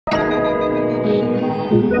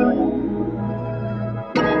Everybody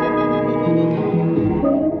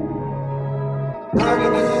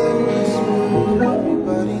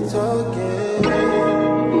talking.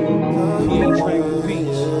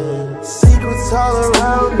 Secrets all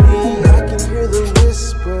around me, I can hear the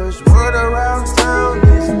whispers. Word around town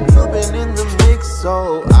is you've been in the mix,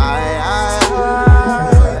 so I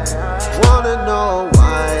wanna know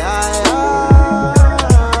why.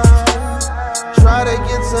 Try to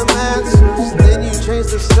get some answers, then you change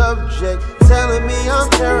the subject, telling me I'm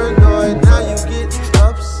paranoid. Now you getting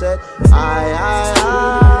upset. I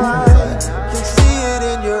can see it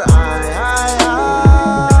in your eyes.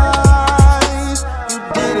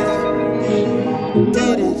 You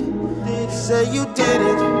did it, say you did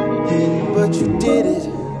it, but you did it.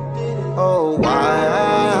 Oh,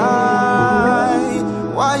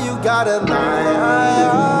 why you gotta lie?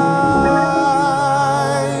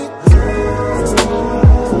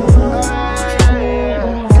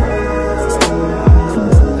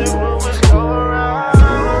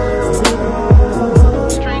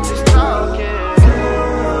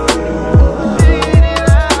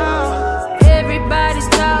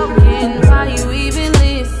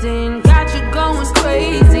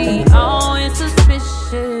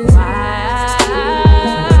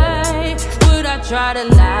 Try to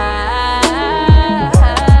lie.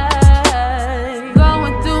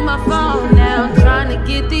 Going through my phone now, trying to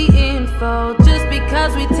get the info. Just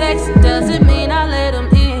because we text